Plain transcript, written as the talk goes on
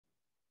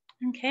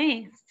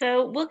Okay,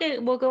 so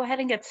we'll go ahead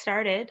and get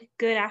started.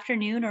 Good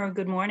afternoon or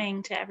good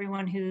morning to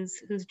everyone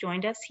who's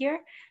joined us here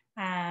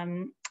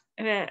um,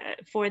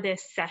 for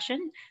this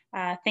session.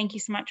 Thank you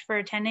so much for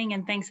attending,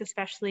 and thanks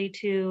especially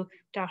to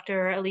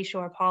Dr. Alicia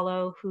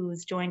Apollo,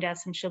 who's joined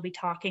us, and she'll be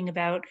talking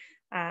about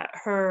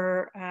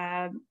her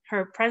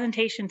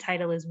presentation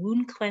title is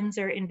Wound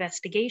Cleanser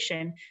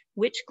Investigation: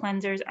 Which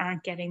Cleansers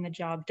Aren't Getting the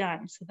Job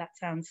Done? So that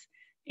sounds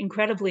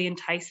incredibly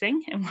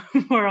enticing,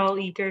 and we're all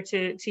eager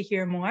to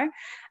hear more.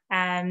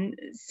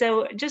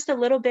 So just a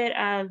little bit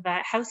of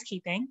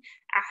housekeeping.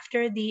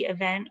 After the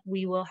event,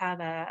 we will have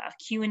a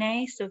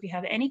Q&A. So if you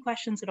have any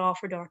questions at all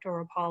for Dr.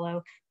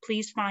 Apollo,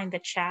 please find the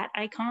chat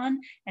icon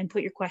and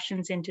put your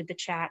questions into the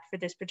chat for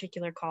this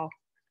particular call.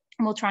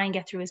 And we'll try and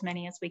get through as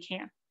many as we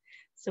can.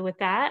 So with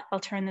that, I'll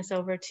turn this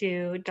over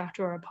to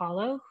Dr.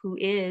 Apollo, who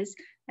is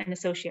an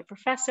associate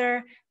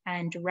professor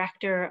and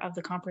director of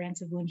the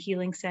Comprehensive Wound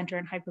Healing Center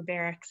and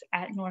Hyperbarics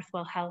at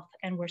Northwell Health.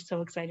 And we're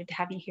so excited to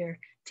have you here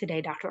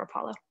today, Dr.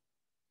 Apollo.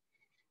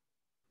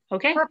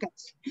 Okay.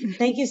 Perfect.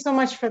 Thank you so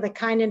much for the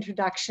kind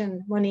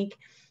introduction, Monique.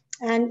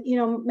 And, you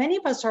know, many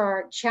of us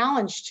are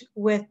challenged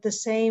with the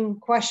same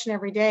question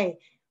every day.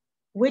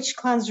 Which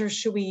cleansers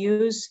should we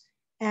use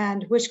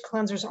and which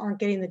cleansers aren't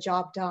getting the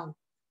job done?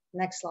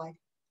 Next slide.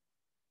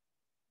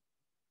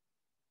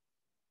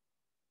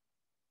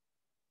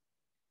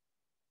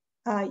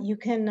 You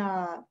can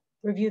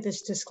review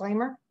this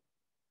disclaimer.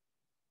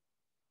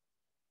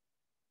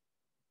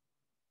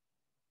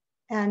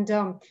 And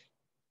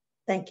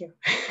thank you.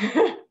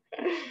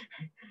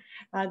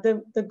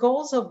 The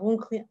goals of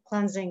wound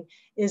cleansing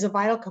is a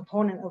vital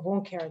component of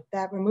wound care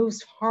that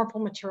removes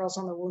harmful materials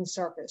on the wound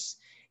surface,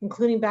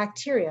 including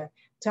bacteria,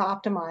 to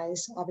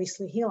optimize,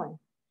 obviously, healing.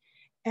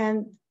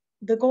 And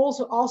the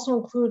goals also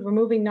include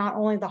removing not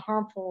only the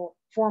harmful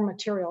foreign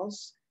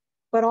materials,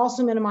 but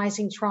also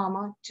minimizing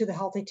trauma to the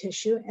healthy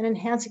tissue and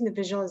enhancing the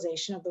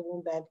visualization of the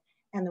wound bed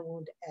and the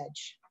wound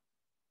edge.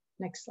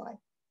 Next slide.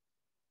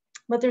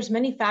 But there's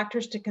many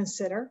factors to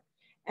consider.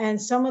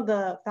 And some of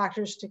the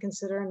factors to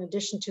consider, in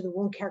addition to the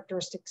wound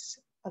characteristics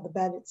of the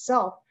bed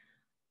itself,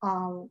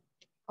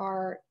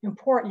 are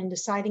important in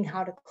deciding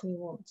how to clean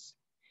wounds.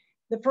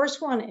 The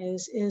first one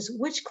is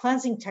which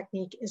cleansing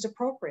technique is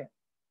appropriate?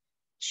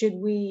 Should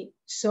we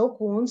soak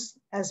wounds?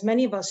 As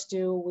many of us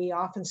do, we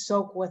often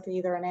soak with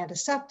either an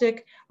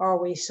antiseptic or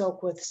we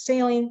soak with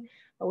saline,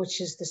 which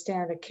is the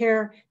standard of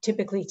care,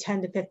 typically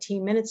 10 to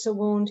 15 minutes a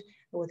wound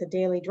with a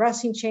daily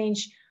dressing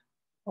change,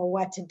 or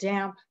wet to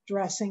damp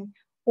dressing,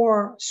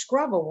 or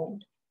scrub a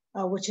wound,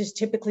 which is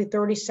typically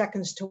 30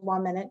 seconds to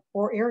 1 minute,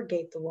 or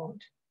irrigate the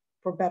wound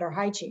for better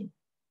hygiene.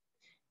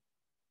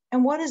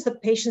 And what is the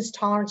patient's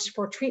tolerance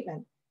for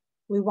treatment?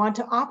 We want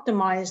to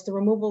optimize the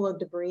removal of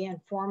debris and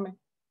foreign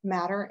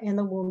matter in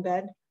the wound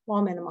bed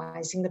while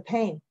minimizing the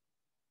pain.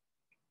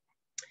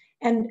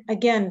 And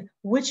again,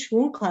 which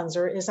wound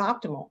cleanser is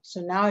optimal? So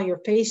now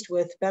you're faced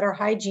with better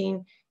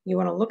hygiene. You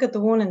want to look at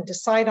the wound and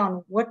decide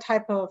on what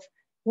type of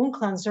wound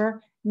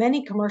cleanser.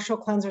 Many commercial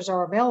cleansers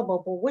are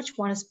available, but which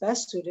one is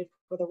best suited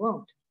for the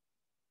wound?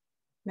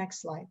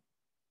 Next slide.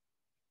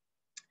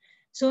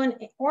 So in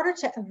order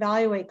to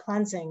evaluate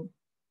cleansing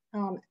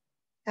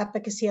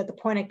efficacy at the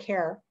point of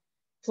care,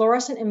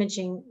 fluorescent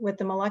imaging with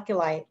the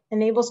MolecuLight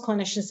enables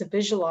clinicians to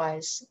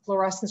visualize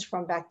fluorescence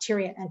from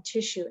bacteria and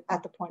tissue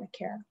at the point of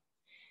care.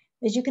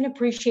 As you can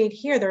appreciate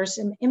here, there's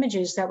some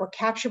images that were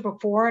captured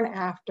before and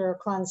after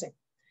cleansing.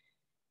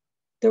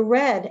 The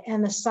red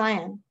and the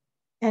cyan,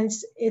 and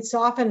it's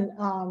often,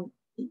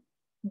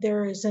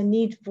 there is a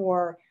need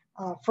for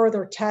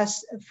further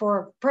tests,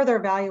 for further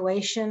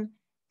evaluation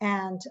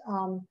and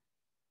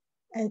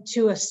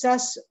to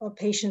assess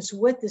patients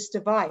with this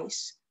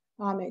device.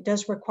 It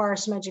does require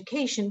some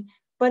education,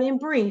 but in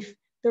brief,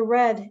 the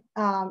red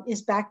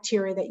is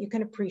bacteria that you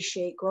can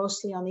appreciate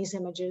grossly on these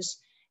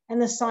images,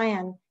 and the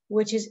cyan,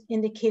 which is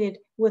indicated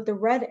with the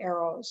red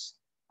arrows,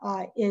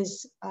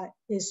 is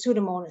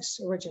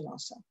Pseudomonas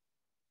aeruginosa.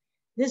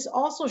 This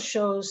also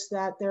shows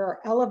that there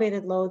are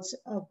elevated loads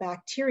of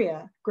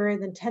bacteria,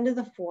 greater than 10 to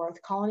the 4th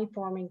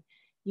colony-forming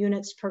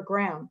units per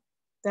gram,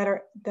 that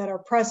are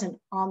present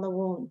on the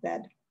wound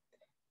bed.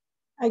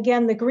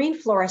 Again, the green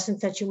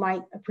fluorescence that you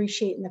might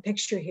appreciate in the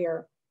picture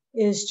here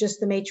is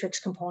just the matrix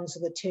components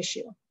of the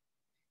tissue.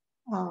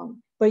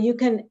 But you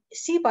can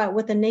see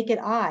with the naked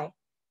eye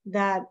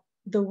that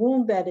the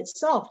wound bed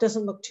itself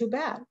doesn't look too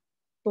bad.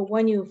 But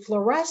when you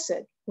fluoresce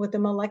it with the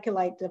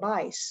MolecuLight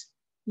device,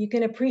 you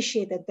can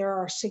appreciate that there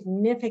are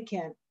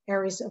significant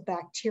areas of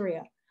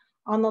bacteria.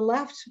 On the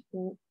left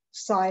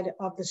side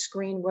of the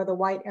screen, where the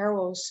white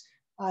arrows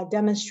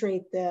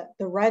demonstrate the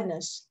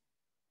redness,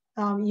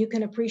 you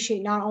can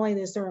appreciate not only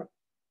is there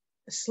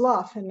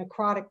slough and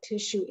necrotic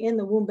tissue in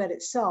the wound bed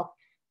itself,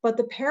 but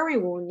the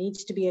peri-wound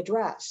needs to be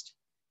addressed.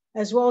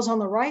 As well as on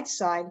the right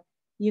side,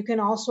 you can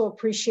also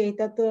appreciate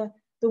that the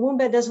wound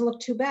bed doesn't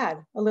look too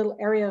bad. A little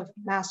area of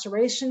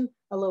maceration,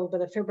 a little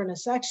bit of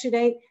fibrinous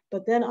exudate,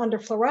 but then under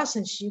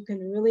fluorescence, you can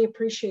really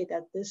appreciate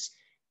that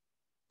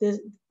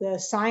the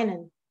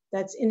cyanin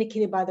that's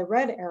indicated by the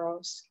red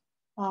arrows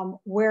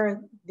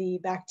where the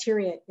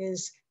bacteria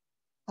is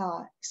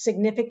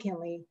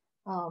significantly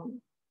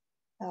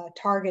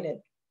targeted.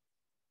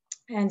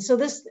 And so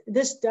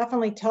this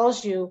definitely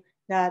tells you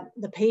that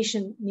the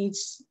patient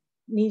needs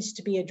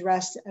to be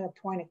addressed at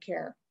a point of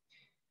care.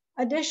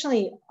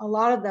 Additionally, a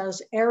lot of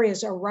those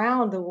areas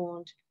around the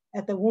wound,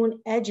 at the wound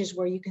edges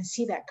where you can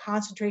see that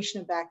concentration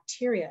of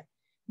bacteria,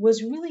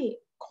 was really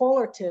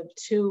correlative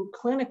to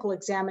clinical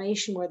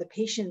examination where the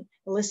patient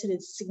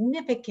elicited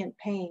significant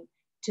pain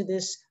to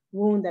this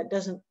wound that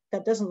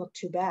doesn't look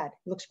too bad.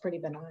 It looks pretty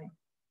benign.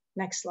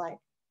 Next slide.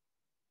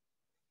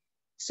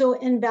 So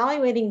in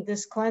evaluating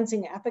this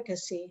cleansing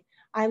efficacy,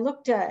 I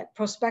looked at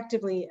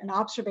prospectively an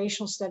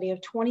observational study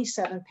of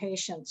 27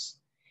 patients.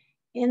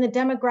 In the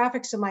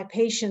demographics of my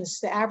patients,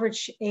 the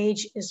average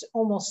age is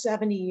almost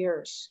 70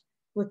 years,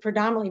 with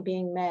predominantly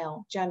being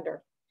male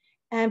gender.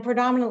 And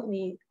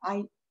predominantly,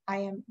 I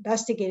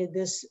investigated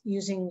this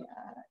using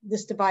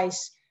this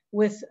device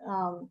with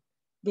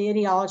the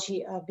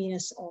etiology of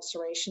venous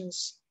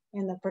ulcerations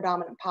in the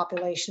predominant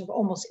population of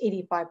almost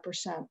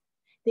 85%.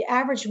 The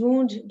average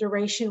wound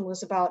duration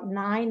was about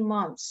 9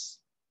 months.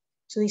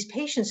 So these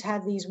patients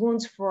had these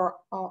wounds for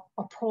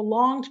a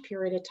prolonged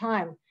period of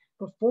time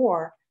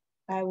before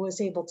I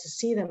was able to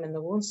see them in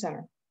the wound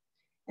center.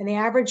 And the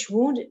average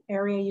wound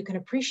area you can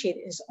appreciate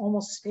is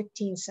almost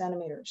 15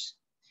 centimeters.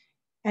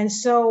 And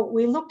so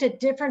we looked at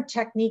different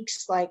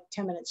techniques like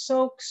 10-minute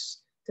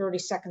soaks,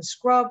 30-second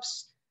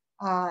scrubs,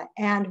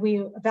 and we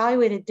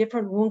evaluated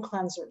different wound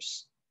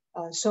cleansers,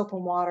 soap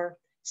and water,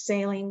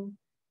 saline,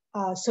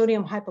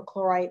 sodium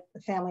hypochlorite,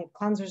 the family of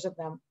cleansers of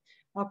them,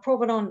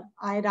 providone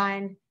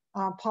iodine,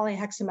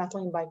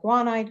 polyhexamethylene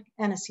biguanide,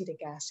 and acetic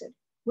acid,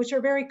 which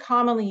are very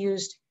commonly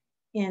used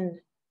in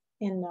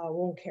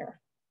wound care.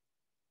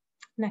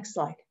 Next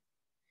slide.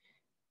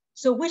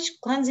 So which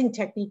cleansing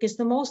technique is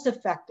the most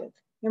effective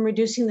in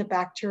reducing the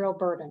bacterial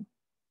burden?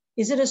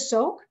 Is it a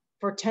soak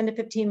for 10 to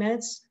 15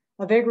 minutes,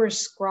 a vigorous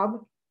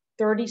scrub,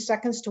 30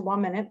 seconds to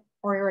 1 minute,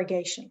 or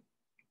irrigation?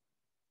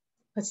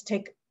 Let's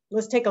take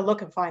a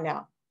look and find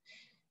out.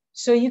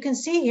 So you can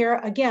see here,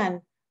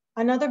 again,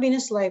 another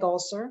venous leg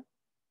ulcer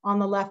on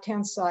the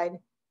left-hand side.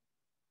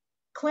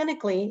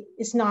 Clinically,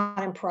 it's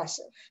not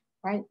impressive,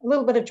 right? A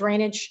little bit of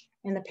drainage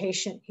in the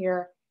patient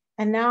here.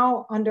 And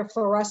now under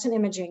fluorescent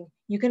imaging,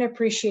 you can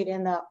appreciate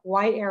in the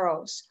white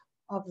arrows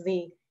of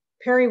the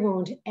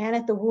peri-wound and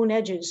at the wound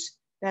edges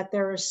that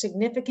there is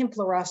significant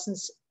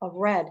fluorescence of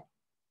red,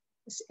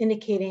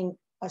 indicating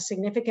a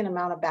significant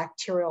amount of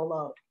bacterial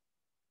load.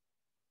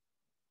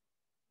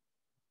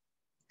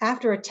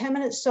 After a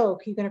 10-minute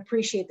soak, you can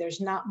appreciate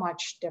there's not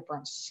much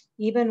difference,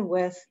 even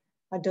with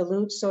a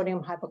dilute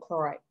sodium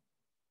hypochlorite.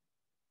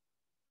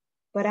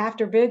 But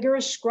after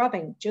vigorous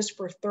scrubbing, just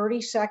for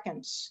 30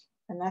 seconds,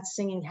 and that's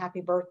singing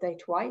happy birthday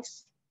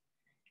twice,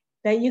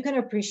 that you can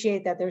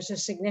appreciate that there's a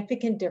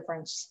significant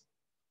difference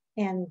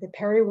in the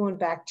peri-wound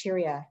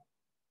bacteria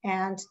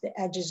and the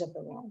edges of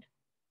the wound.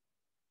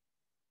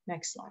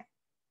 Next slide.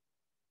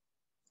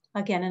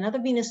 Again, another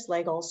venous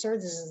leg ulcer.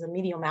 This is the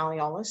medial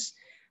malleolus.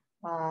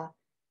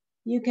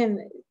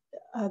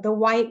 The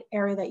white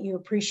area that you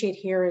appreciate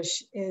here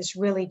is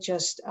really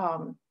just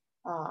a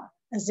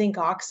zinc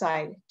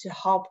oxide to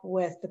help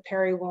with the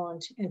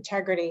peri-wound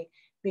integrity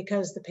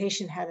because the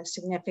patient had a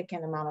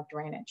significant amount of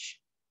drainage.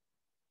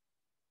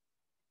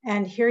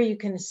 And here you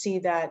can see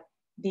that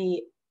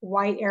the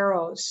white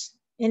arrows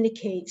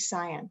indicate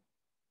cyan,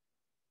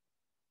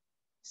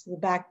 so the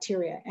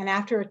bacteria. And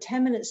after a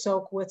 10-minute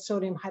soak with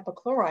sodium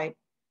hypochlorite,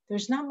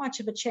 there's not much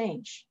of a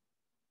change.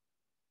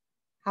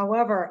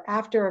 However,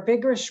 after a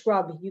vigorous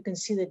scrub, you can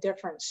see the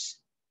difference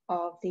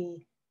of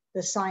the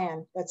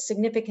cyan that's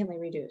significantly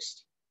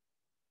reduced.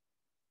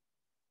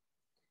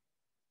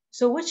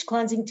 So which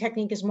cleansing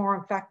technique is more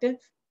effective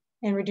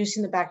in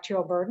reducing the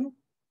bacterial burden?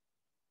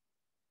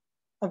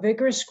 A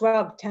vigorous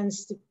scrub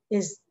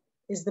is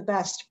the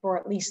best for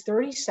at least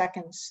 30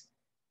 seconds,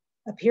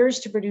 appears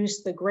to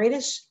produce the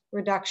greatest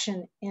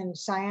reduction in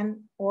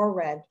cyan or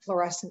red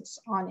fluorescence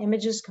on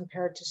images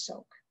compared to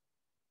soak.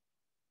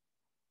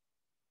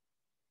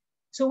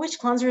 So which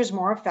cleanser is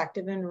more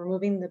effective in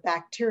removing the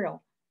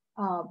bacterial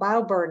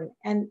bioburden?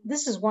 And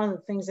this is one of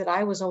the things that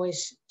I was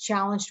always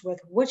challenged with.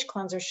 Which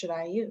cleanser should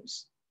I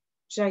use?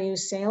 Should I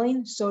use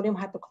saline, sodium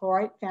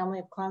hypochlorite family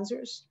of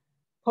cleansers,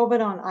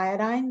 povidone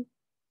iodine,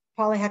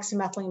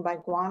 polyhexamethylene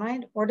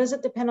biguanide, or does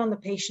it depend on the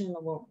patient and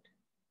the wound?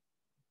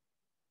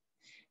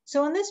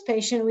 So in this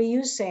patient, we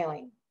use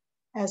saline,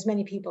 as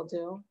many people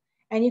do.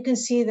 And you can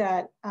see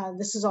that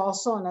this is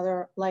also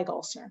another leg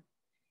ulcer.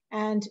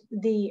 And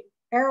the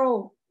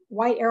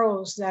white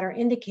arrows that are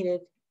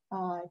indicated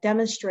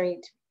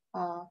demonstrate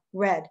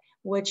red,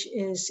 which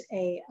is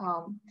a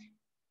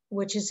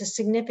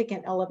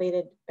significant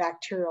elevated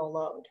bacterial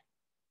load.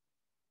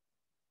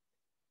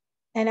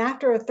 And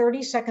after a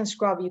 30-second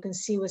scrub, you can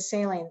see with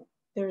saline,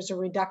 there's a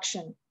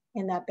reduction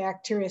in that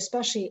bacteria,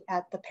 especially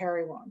at the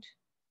peri-wound.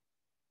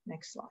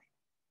 Next slide.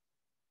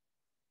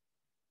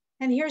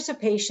 And here's a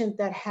patient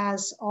that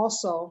has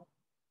also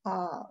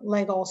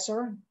leg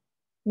ulcer,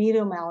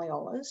 medial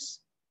malleolus.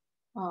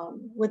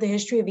 with a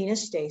history of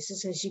venous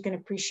stasis, as you can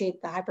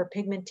appreciate the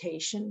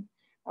hyperpigmentation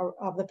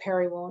of the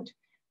peri wound,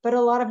 but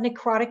a lot of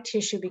necrotic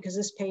tissue because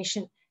this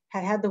patient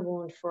had had the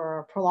wound for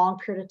a prolonged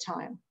period of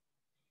time.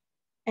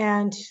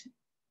 And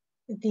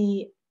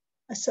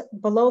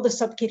below the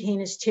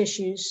subcutaneous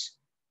tissues,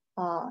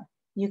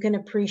 you can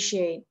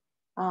appreciate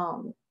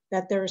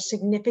that there is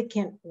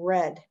significant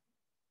red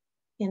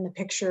in the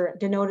picture,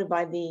 noted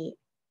by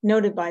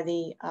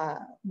the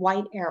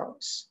white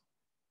arrows.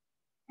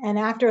 And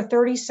after a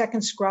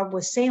 30-second scrub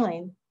with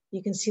saline,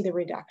 you can see the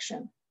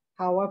reduction.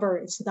 However,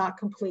 it's not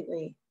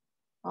completely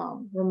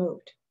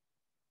removed.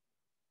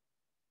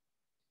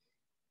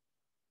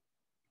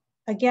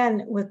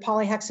 Again, with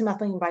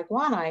polyhexamethylene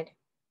biguanide,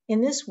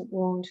 in this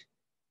wound,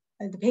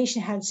 the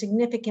patient had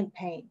significant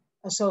pain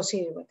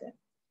associated with it.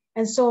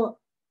 And so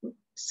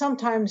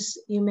sometimes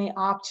you may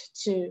opt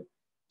to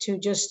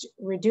just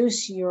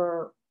reduce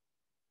your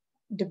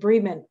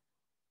debridement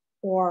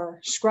or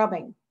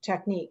scrubbing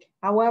technique.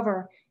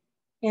 However,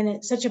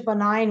 in such a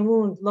benign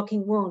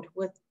looking wound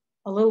with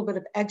a little bit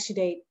of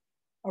exudate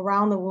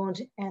around the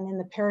wound and in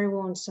the peri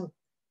wound some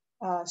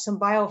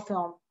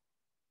biofilm,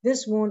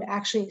 this wound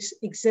actually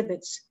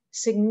exhibits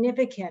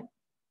significant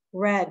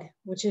red,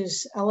 which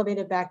is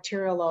elevated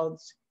bacterial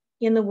loads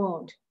in the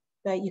wound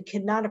that you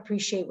cannot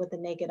appreciate with the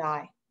naked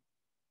eye.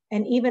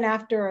 And even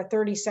after a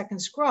 30-second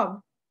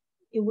scrub,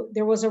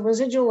 there was a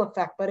residual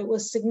effect, but it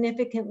was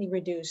significantly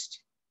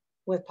reduced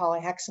with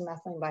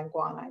polyhexamethylene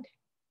biguanide.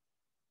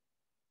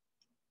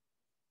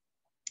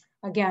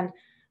 Again,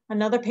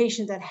 another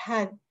patient that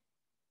had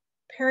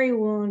peri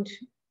wound,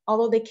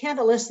 although they can't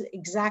elicit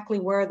exactly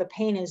where the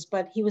pain is,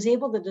 but he was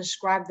able to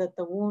describe that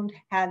the wound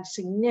had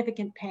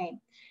significant pain.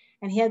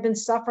 And he had been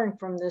suffering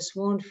from this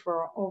wound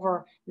for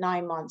over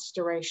 9 months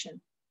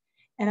duration.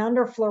 And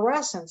under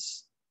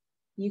fluorescence,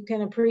 you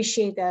can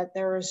appreciate that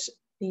there's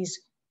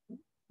these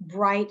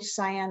bright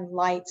cyan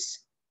lights,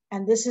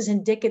 and this is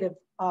indicative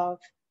of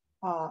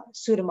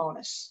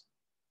Pseudomonas.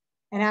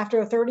 And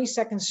after a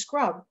 30-second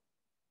scrub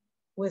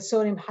with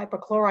sodium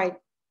hypochlorite,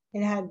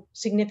 it had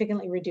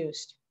significantly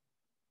reduced.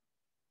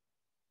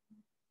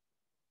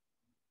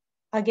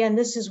 Again,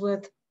 this is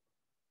with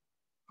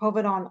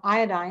povidone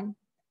iodine,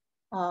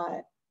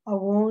 a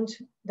wound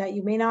that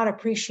you may not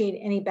appreciate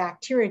any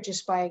bacteria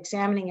just by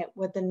examining it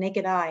with the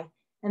naked eye.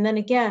 And then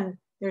again,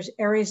 there's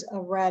areas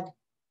of red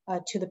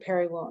to the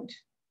peri wound,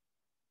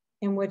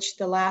 in which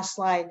the last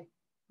slide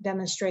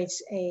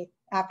demonstrates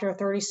after a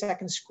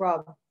 30-second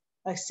scrub,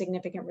 a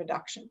significant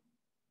reduction.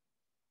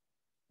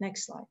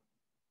 Next slide.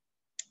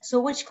 So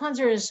which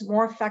cleanser is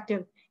more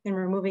effective in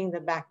removing the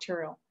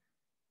bacterial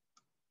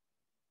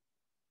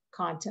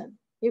content?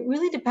 It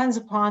really depends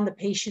upon the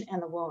patient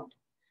and the wound.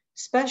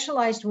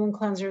 Specialized wound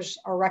cleansers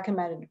are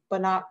recommended,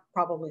 but not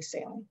probably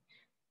saline.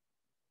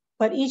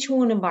 But each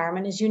wound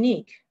environment is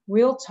unique.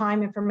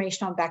 Real-time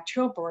information on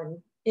bacterial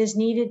burden is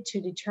needed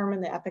to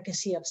determine the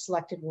efficacy of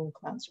selected wound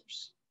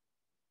cleansers.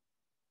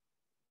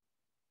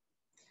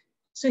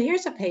 So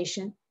here's a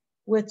patient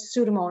with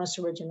Pseudomonas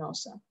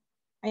aeruginosa.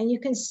 And you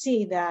can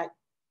see that,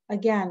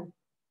 again,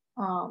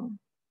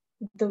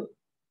 the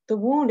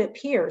wound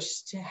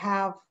appears to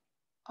have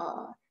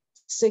a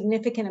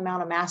significant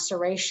amount of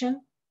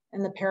maceration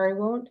in the peri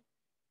wound.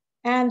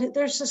 And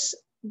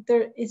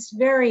it's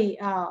very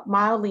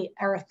mildly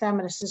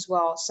erythematous as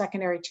well,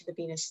 secondary to the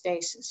venous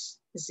stasis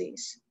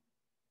disease.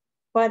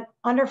 But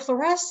under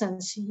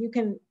fluorescence,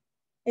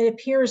 it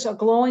appears a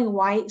glowing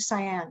white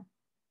cyan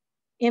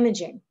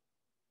imaging.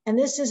 And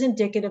this is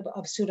indicative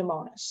of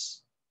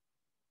Pseudomonas.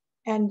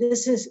 And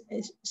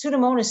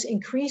Pseudomonas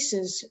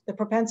increases the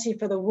propensity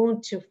for the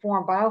wound to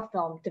form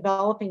biofilm,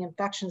 developing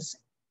infections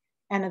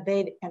and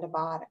evade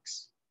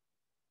antibiotics.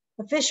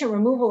 Efficient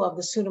removal of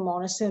the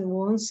Pseudomonas in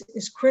wounds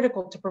is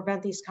critical to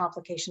prevent these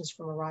complications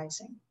from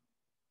arising.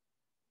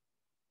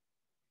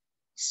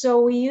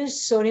 So we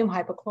use sodium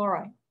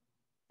hypochlorite,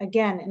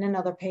 again, in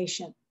another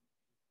patient.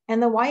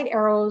 And the white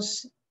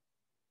arrows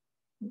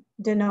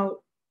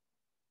denote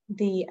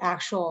the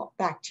actual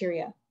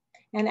bacteria.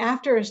 And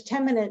after a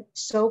 10-minute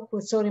soak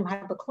with sodium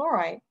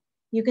hypochlorite,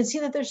 you can see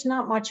that there's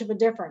not much of a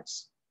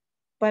difference.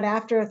 But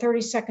after a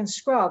 30-second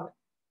scrub,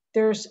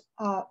 there's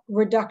a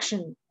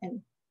reduction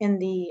in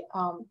the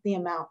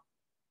amount.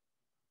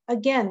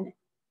 Again,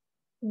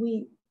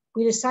 we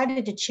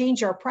decided to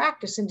change our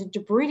practice into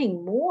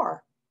debriding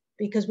more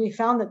because we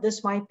found that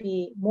this might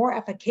be more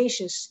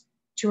efficacious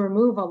to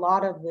remove a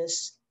lot of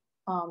this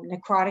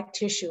necrotic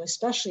tissue,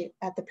 especially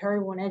at the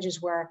peri wound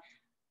edges where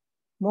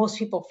most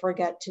people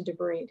forget to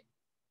debride.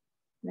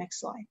 Next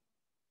slide.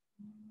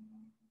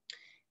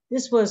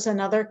 This was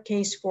another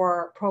case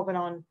for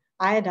povidone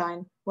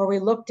iodine where we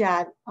looked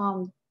at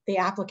the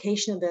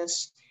application of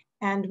this.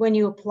 And when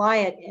you apply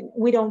it, and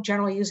we don't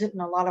generally use it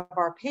in a lot of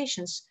our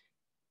patients,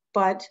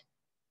 but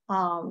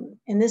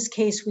in this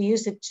case, we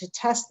used it to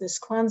test this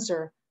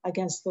cleanser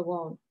against the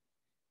wound.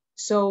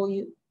 So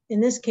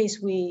in this case,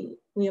 we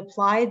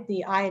applied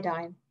the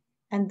iodine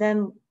and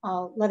then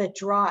let it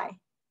dry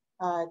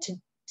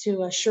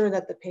to assure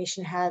that the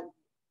patient had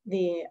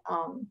the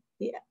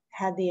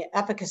had the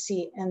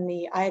efficacy in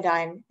the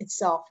iodine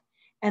itself,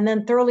 and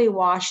then thoroughly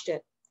washed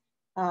it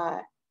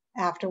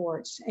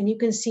afterwards. And you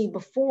can see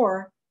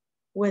before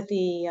with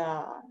the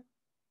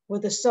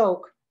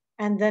soak,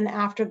 and then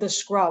after the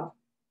scrub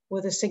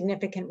with a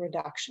significant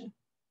reduction.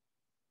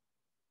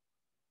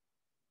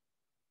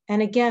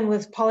 And again,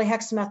 with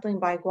polyhexamethylene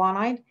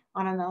biguanide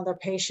on another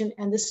patient,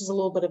 and this is a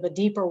little bit of a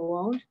deeper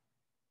wound,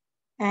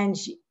 and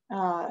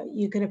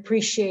you can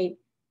appreciate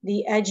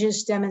the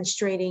edges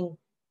demonstrating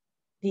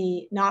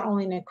the not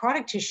only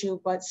necrotic tissue,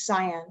 but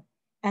cyan,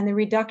 and the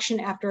reduction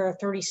after a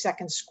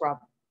 30-second scrub.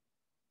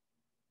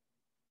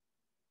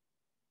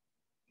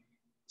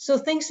 So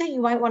things that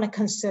you might want to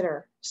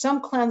consider.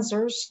 Some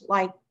cleansers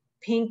like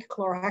pink,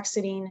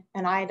 chlorhexidine,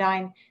 and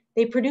iodine,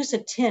 they produce a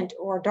tint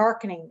or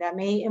darkening that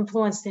may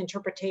influence the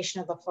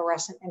interpretation of the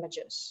fluorescent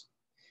images.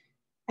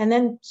 And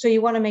then, so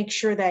you want to make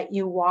sure that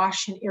you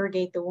wash and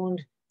irrigate the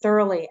wound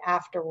thoroughly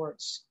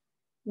afterwards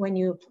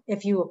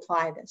if you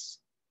apply this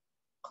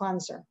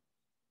cleanser.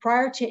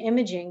 Prior to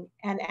imaging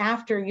and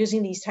after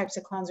using these types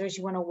of cleansers,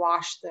 you want to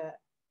wash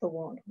the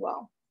wound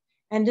well.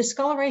 And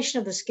discoloration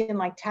of the skin,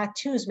 like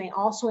tattoos, may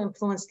also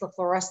influence the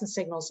fluorescent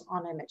signals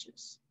on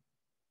images.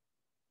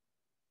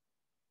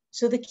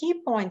 So the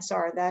key points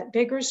are that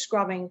vigorous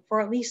scrubbing for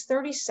at least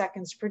 30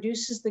 seconds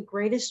produces the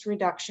greatest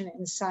reduction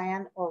in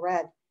cyan or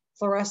red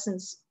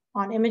fluorescence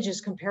on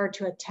images compared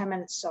to a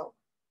 10-minute soak.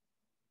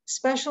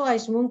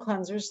 Specialized wound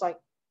cleansers, like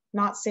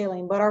not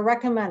saline, but are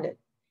recommended.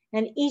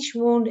 And each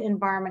wound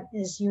environment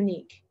is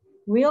unique.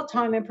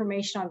 Real-time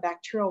information on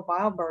bacterial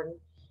bioburden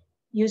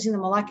using the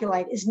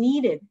MolecuLight is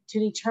needed to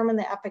determine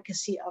the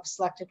efficacy of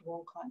selected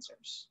wound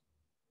cleansers.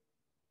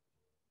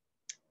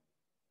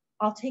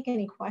 I'll take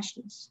any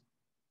questions.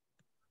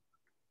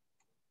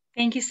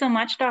 Thank you so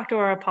much, Dr.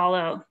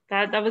 Orapollo.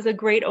 That was a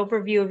great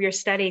overview of your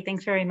study.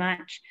 Thanks very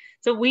much.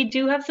 So we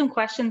do have some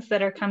questions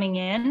that are coming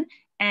in,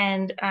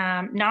 and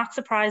not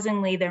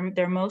surprisingly,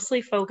 they're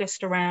mostly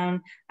focused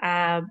around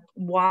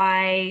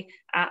why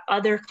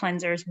other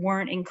cleansers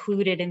weren't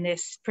included in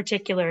this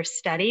particular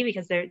study,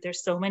 because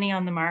there's so many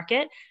on the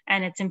market,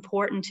 and it's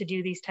important to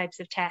do these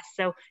types of tests.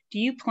 So do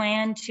you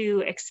plan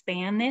to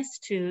expand this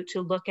to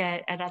look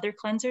at other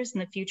cleansers in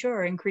the future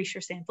or increase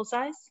your sample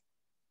size?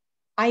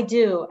 I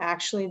do,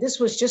 actually. This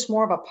was just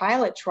more of a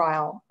pilot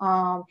trial.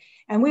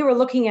 And we were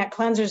looking at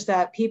cleansers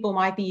that people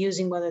might be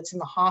using, whether it's in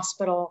the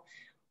hospital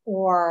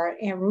or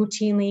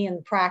routinely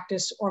in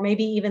practice, or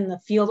maybe even the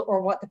field,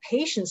 or what the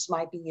patients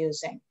might be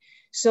using.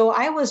 So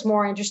I was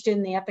more interested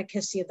in the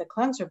efficacy of the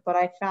cleanser, but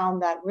I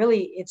found that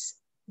really it's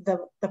the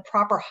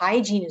proper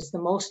hygiene is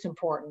the most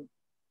important.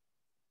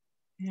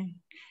 Okay.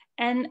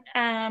 And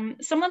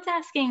someone's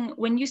asking,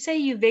 when you say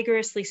you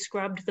vigorously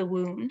scrubbed the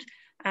wound,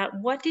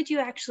 what did you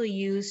actually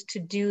use to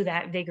do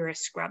that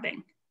vigorous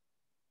scrubbing?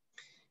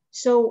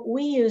 So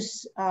we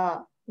use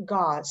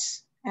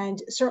gauze,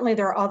 and certainly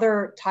there are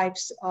other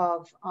types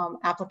of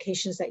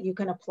applications that you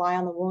can apply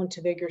on the wound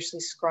to vigorously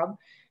scrub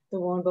the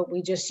wound, but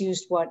we just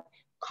used what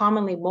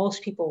commonly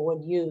most people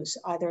would use,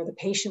 either the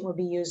patient would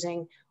be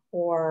using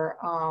or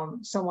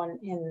someone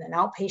in an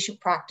outpatient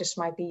practice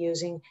might be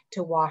using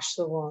to wash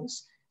the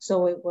wounds.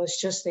 So it was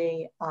just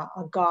a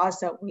gauze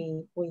that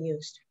we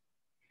used.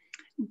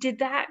 Did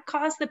that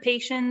cause the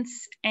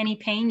patients any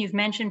pain? You've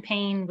mentioned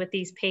pain with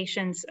these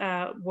patients.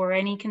 Were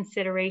any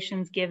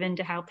considerations given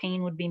to how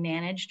pain would be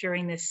managed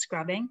during this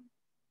scrubbing?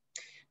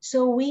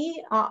 So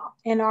we,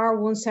 in our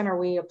wound center,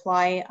 we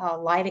apply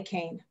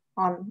lidocaine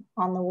on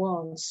the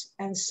wounds.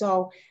 And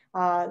so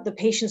the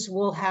patients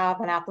will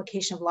have an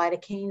application of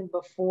lidocaine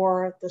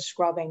before the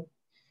scrubbing.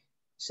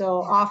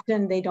 So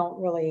often they don't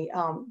really,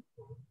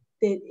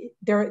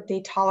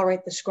 they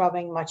tolerate the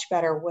scrubbing much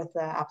better with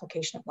the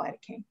application of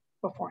lidocaine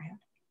beforehand.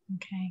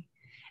 Okay.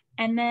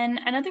 And then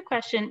another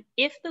question,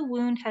 if the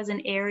wound has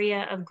an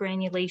area of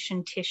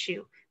granulation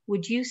tissue,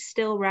 would you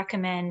still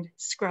recommend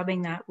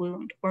scrubbing that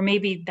wound, or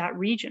maybe that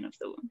region of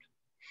the wound?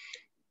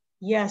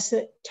 Yes,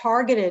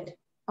 targeted,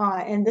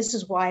 and this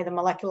is why the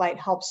MolecuLight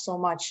helps so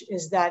much,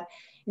 is that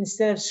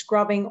instead of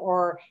scrubbing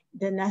or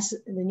the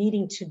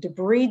needing to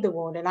debride the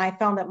wound, and I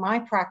found that my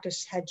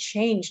practice had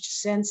changed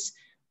since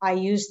I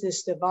used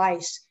this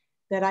device,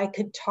 that I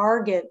could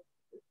target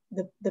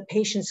the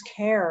patient's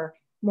care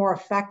more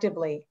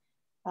effectively.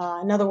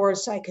 In other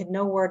words, I could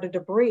know where to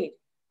debride.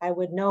 I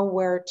would know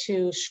where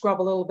to scrub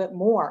a little bit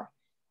more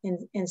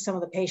in some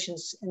of the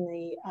patients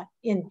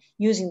in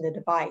using the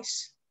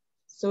device.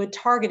 So it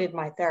targeted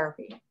my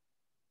therapy.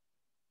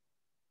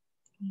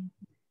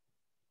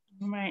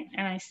 All right,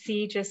 and I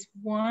see just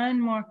one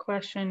more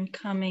question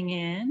coming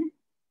in.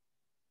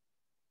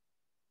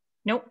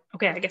 Nope,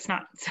 Okay, I guess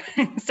not.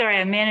 Sorry,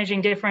 I'm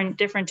managing different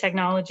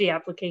technology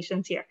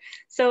applications here.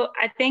 So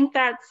I think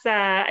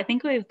I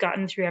think we've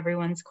gotten through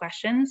everyone's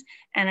questions,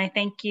 and I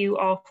thank you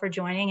all for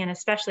joining, and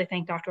especially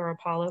thank Dr.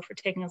 Apollo for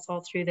taking us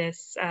all through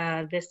this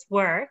this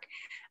work.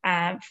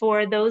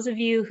 For those of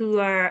you who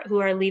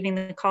are leaving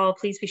the call,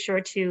 please be sure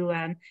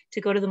to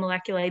go to the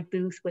MolecuLight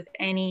booth with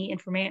any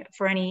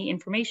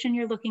information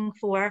you're looking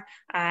for,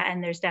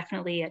 and there's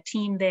definitely a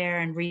team there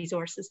and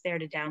resources there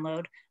to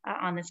download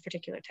on this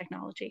particular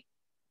technology.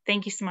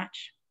 Thank you so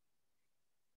much.